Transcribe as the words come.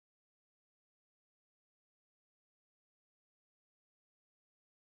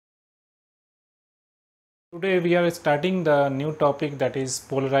Today we are starting the new topic, that is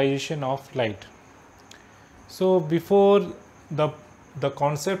polarization of light. So before the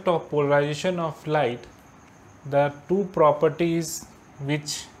concept of polarization of light, the two properties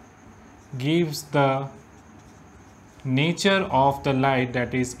which gives the nature of the light,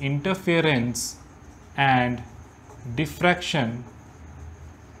 that is interference and diffraction,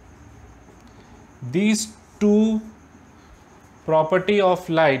 these two property of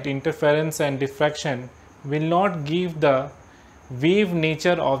light, interference and diffraction, will not give the wave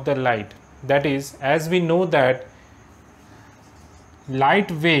nature of the light. That is, as we know that light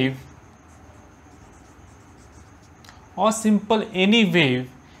wave or simple any wave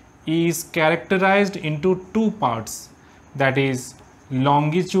is characterized into two parts, that is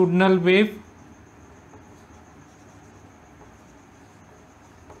longitudinal wave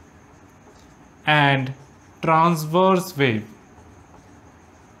and transverse wave.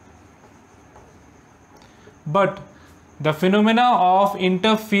 But the phenomena of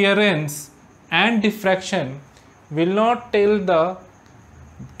interference and diffraction will not tell the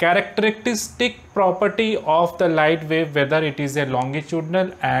characteristic property of the light wave, whether it is a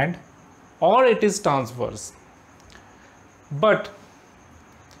longitudinal and or it is transverse. But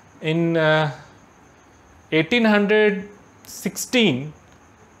in 1816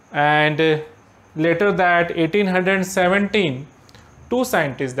 and later that 1817, two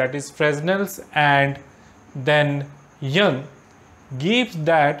scientists, that is Fresnel's and then Young, gives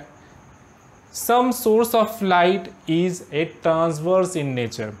that some source of light is a transverse in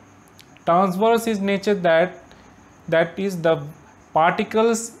nature. Transverse is nature that is the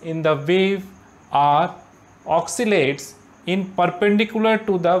particles in the wave are oscillates in perpendicular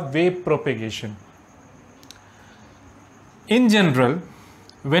to the wave propagation. In general,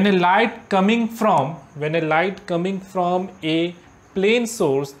 when a light coming from a plane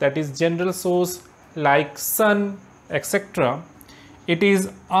source, that is general source like sun, etc., it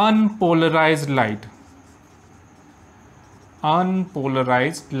is unpolarized light.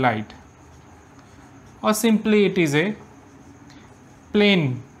 Unpolarized light, or simply it is a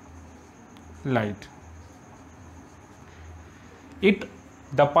plane light.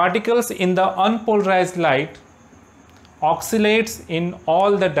 The particles in the unpolarized light oscillates in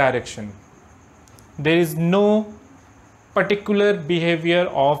all the direction. There is no particular behavior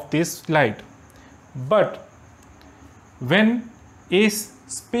of this light. But when a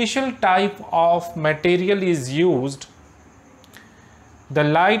special type of material is used, the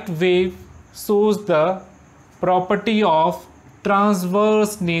light wave shows the property of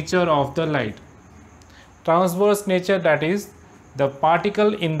transverse nature of the light. Transverse nature, that is the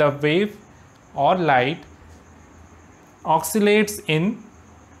particle in the wave or light oscillates in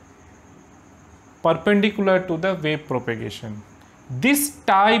perpendicular to the wave propagation. This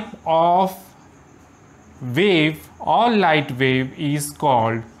type of wave or light wave is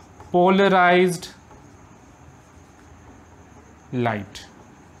called polarized light.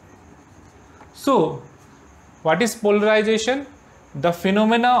 So, what is polarization? The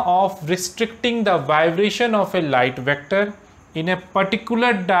phenomena of restricting the vibration of a light vector in a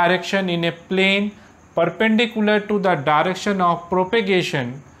particular direction in a plane perpendicular to the direction of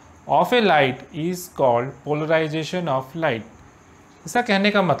propagation of a light is called polarization of light. इसका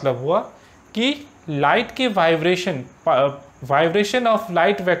कहने का मतलब हुआ कि light के vibration of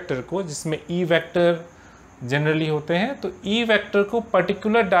light vector को, जिसमें E vector generally होते हैं, तो ई वेक्टर को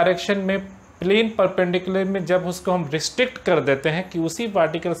पर्टिकुलर डायरेक्शन में प्लेन परपेंडिकुलर में जब उसको हम रिस्ट्रिक्ट कर देते हैं कि उसी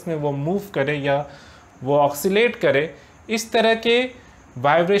पार्टिकल्स में वो मूव करे या वो ऑक्सीलेट करे, इस तरह के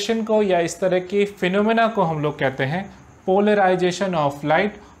वाइब्रेशन को या इस तरह के फिनोमेना को हम लोग कहते हैं पोलराइजेशन ऑफ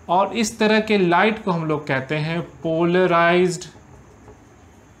लाइट, और इस तरह के लाइट को हम लोग कहते हैं polarised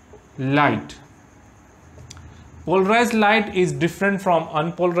light. Polarized light is different from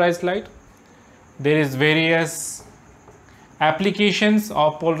unpolarized light. There is various applications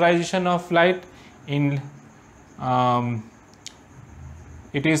of polarization of light.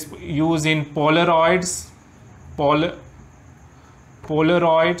 It is used in Polaroids,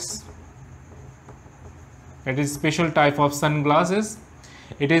 that is special type of sunglasses.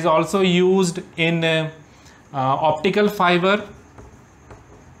 It is also used in optical fiber,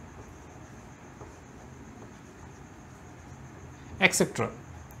 etc.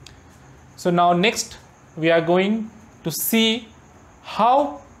 So now next we are going to see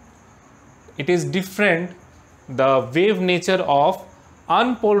how it is different, the wave nature of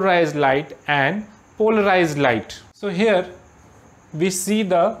unpolarized light and polarized light. So here we see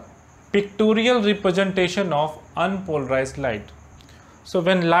the pictorial representation of unpolarized light. So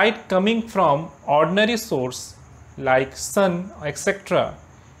when light coming from ordinary source like sun, etc.,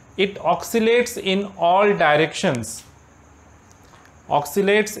 it oscillates in all directions,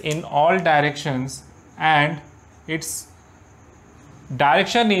 and its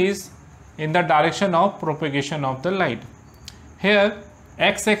direction is in the direction of propagation of the light. Here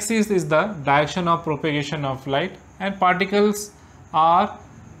x-axis is the direction of propagation of light, and particles are,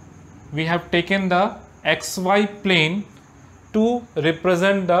 we have taken the xy plane to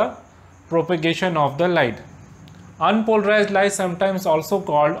represent the propagation of the light. Unpolarized light, sometimes also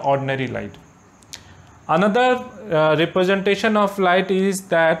called ordinary light. Another representation of light is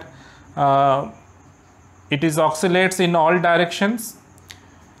that it is oscillates in all directions.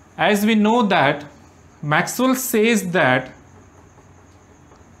 As we know that Maxwell says that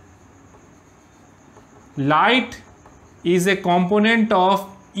light is a component of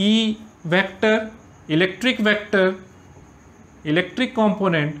E vector, electric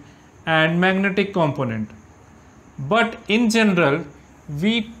component and magnetic component. But in general,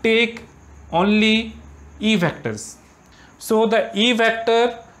 we take only E vectors. So the E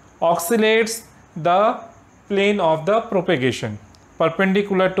vector oscillates the plane of the propagation,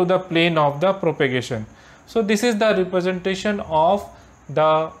 perpendicular to the plane of the propagation. So this is the representation of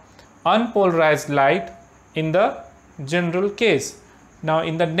the unpolarized light in the general case. Now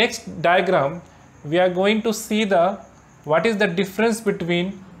in the next diagram, we are going to see what is the difference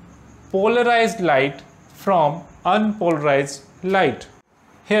between polarized light from unpolarized light.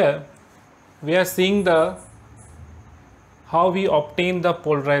 Here we are seeing how we obtain the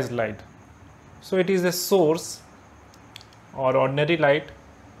polarized light. So it is a source or ordinary light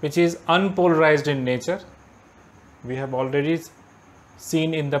which is unpolarized in nature. We have already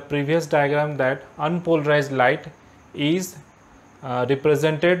seen in the previous diagram that unpolarized light is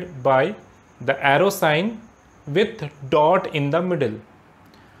represented by the arrow sign with dot in the middle.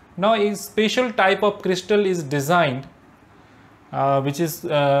 Now a special type of crystal is designed, which is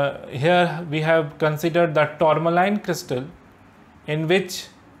here we have considered the tourmaline crystal, in which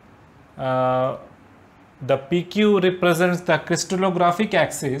the PQ represents the crystallographic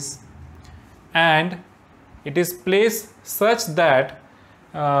axis, and it is placed such that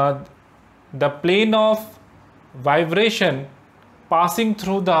the plane of vibration passing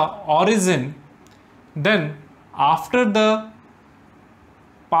through the origin, then after the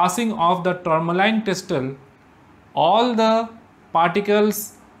passing of the tourmaline crystal, all the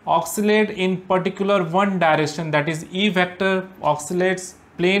particles oscillate in particular one direction, that is E vector oscillates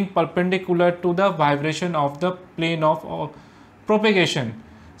plane perpendicular to the vibration of the plane of propagation.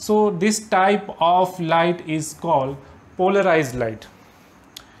 So this type of light is called polarized light.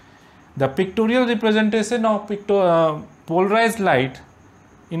 The pictorial representation of polarized light,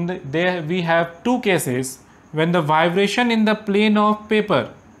 there we have two cases. When the vibration in the plane of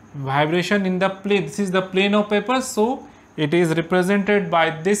paper, this is the plane of paper, so it is represented by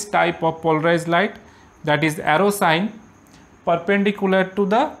this type of polarized light, that is arrow sign perpendicular to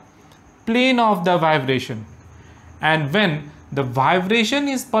the plane of the vibration. And when the vibration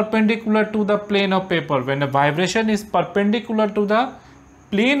is perpendicular to the plane of paper, when the vibration is perpendicular to the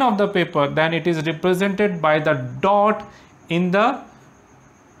plane of the paper, then it is represented by the dot in the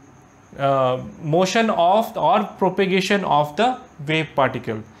motion of or propagation of the wave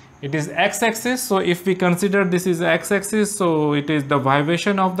particle. It is x-axis, so if we consider this is x-axis, so it is the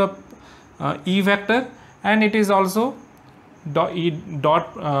vibration of the E vector, and it is also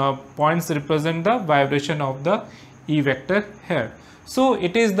dot points represent the vibration of the E vector here. So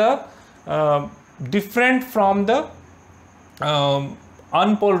it is the different from the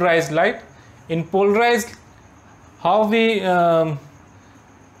unpolarized light. In polarized, how we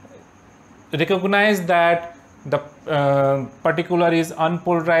recognize that the particular is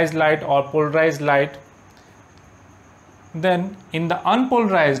unpolarized light or polarized light? Then in the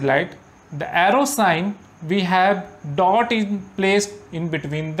unpolarized light, the arrow sign, we have dot is placed in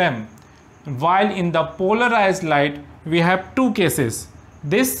between them, while in the polarized light we have two cases.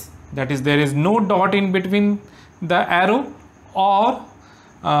 This, that is, there is no dot in between the arrow, or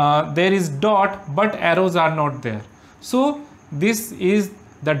there is dot but arrows are not there. So this is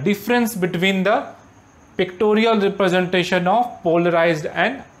the difference between the pictorial representation of polarized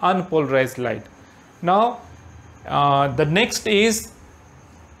and unpolarized light. Now the next is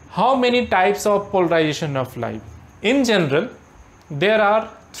how many types of polarization of light. In general, there are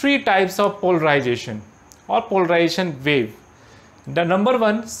three types of polarization or polarization wave. The number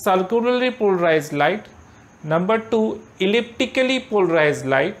one, circularly polarized light, number two, elliptically polarized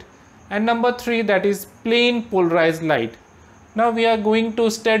light, and number three, that is plane polarized light. Now we are going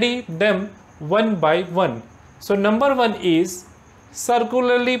to study them one by one. So number one is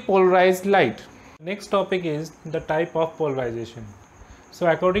circularly polarized light. Next topic is the type of polarization. So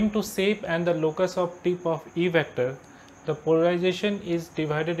according to shape and the locus of tip of E vector, the polarization is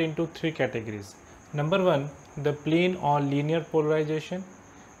divided into three categories. Number one, the plane or linear polarization.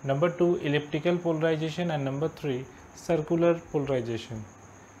 Number two, elliptical polarization, and number three, circular polarization.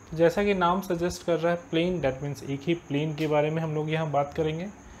 तो जैसा कि नाम suggest कर रहा है plane, that means एक ही plane के बारे में हम लोग यहाँ बात करेंगे.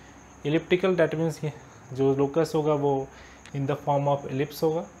 इलिप्टिकल दैट मीन्स जो लोकस होगा वो in the form of ellipse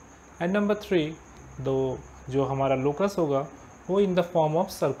होगा. एंड नंबर थ्री, जो हमारा लोकस होगा वो in the form of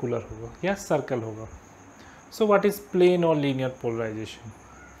circular होगा या सर्कल होगा. सो व्हाट इज प्लेन और linear polarisation?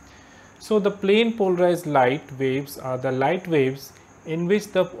 So the plane polarised light waves are the light waves in which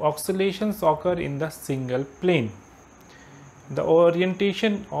the oscillations occur in the single plane. The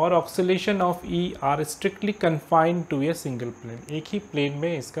orientation or oscillation of E are strictly confined to a single plane. एक ही plane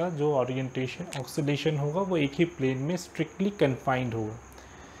में इसका जो orientation oscillation होगा वो एक ही plane में strictly confined होगा.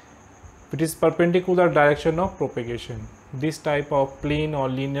 It is perpendicular direction of propagation. This type of plane or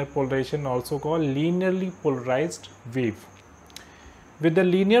linear polarization also called linearly polarized wave. With the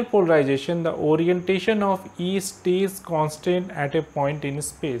linear polarization, the orientation of E stays constant at a point in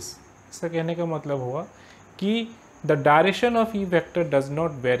space. इसका कहने का मतलब हुआ कि the direction of E vector does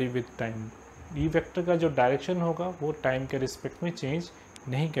not vary with time. E vector का जो direction होगा वो time के respect में change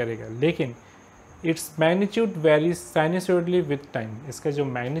नहीं करेगा, लेकिन its magnitude varies sinusoidally with time. इसका जो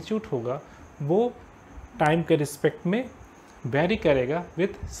magnitude होगा वो time के respect में vary करेगा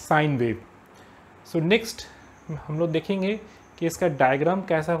with sine wave. So next हम लोग देखेंगे कि इसका डायग्राम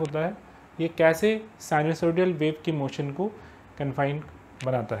कैसा होता है, ये कैसे साइनसोइडल वेव की मोशन को कन्फाइंड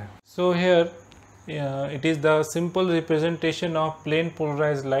बनाता है. So here it is the simple representation of plane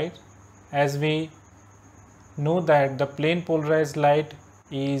polarised light. As we know that the plane polarised light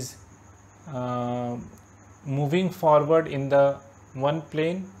is moving forward in the one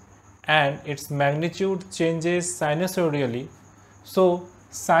plane and its magnitude changes sinusoidally. So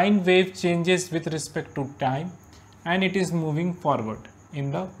sine wave changes with respect to time and it is moving forward in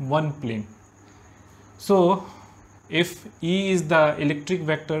the one plane. So if E is the electric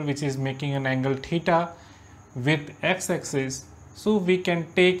vector which is making an angle theta with x-axis, so we can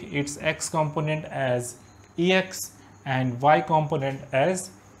take its x component as Ex and y component as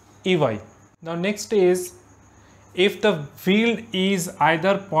Ey. Now next is, if the field is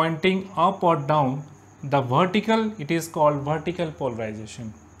either pointing up or down, the vertical, it is called vertical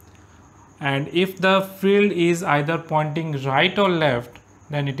polarization. And if the field is either pointing right or left,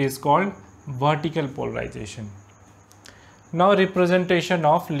 then it is called vertical polarization. Now representation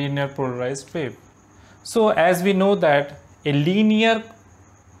of linear polarized wave. So as we know that a linear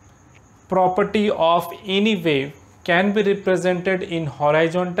property of any wave can be represented in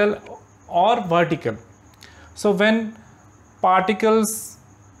horizontal or vertical. So when particles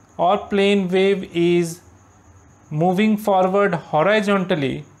or plane wave is moving forward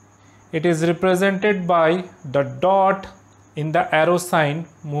horizontally, it is represented by the dot in the arrow sign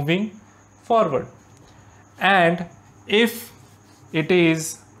moving forward. And if it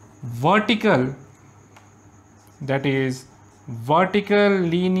is vertical, that is vertical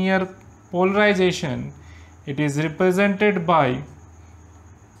linear polarization, it is represented by,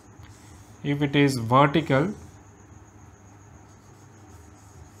 if it is vertical,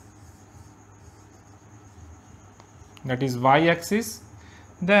 that is y-axis,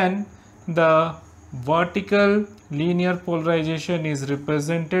 then the vertical linear polarization is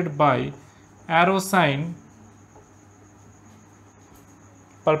represented by arrow sign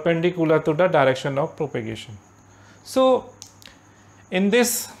perpendicular to the direction of propagation. So in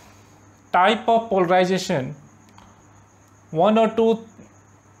this type of polarization, one or two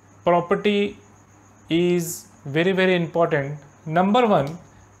property is very important. Number one,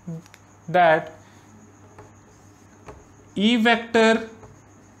 that E vector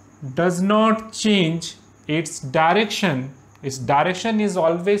does not change its direction. Its direction is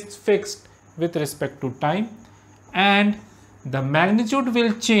always fixed with respect to time, and the magnitude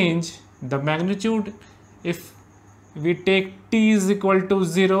will change. The magnitude, if we take t is equal to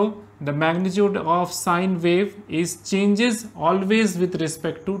 0, the magnitude of sine wave is changes always with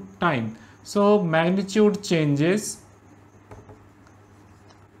respect to time. So magnitude changes.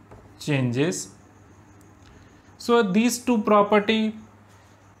 So these two property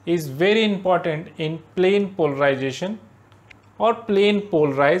is very important in plane polarization or plane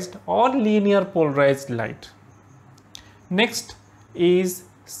polarized or linear polarized light. Next is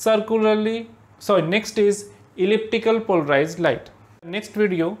next is elliptical polarized light. Next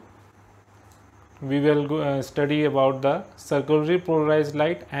video we will study about the circularly polarized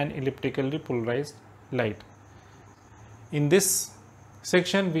light and elliptically polarized light. In this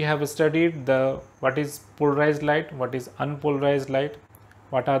section we have studied what is polarized light, what is unpolarized light,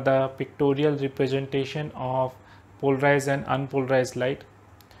 what are the pictorial representation of polarized and unpolarized light,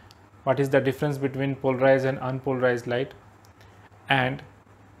 what is the difference between polarized and unpolarized light. And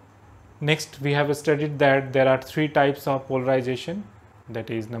next we have studied that there are three types of polarization, that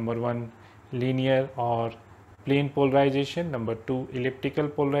is number 1 linear or plane polarization, number 2 elliptical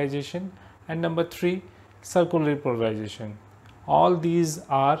polarization, and number 3 circular polarization. All these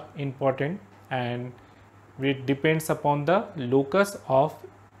are important and it depends upon the locus of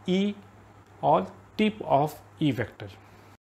E or tip of E vector.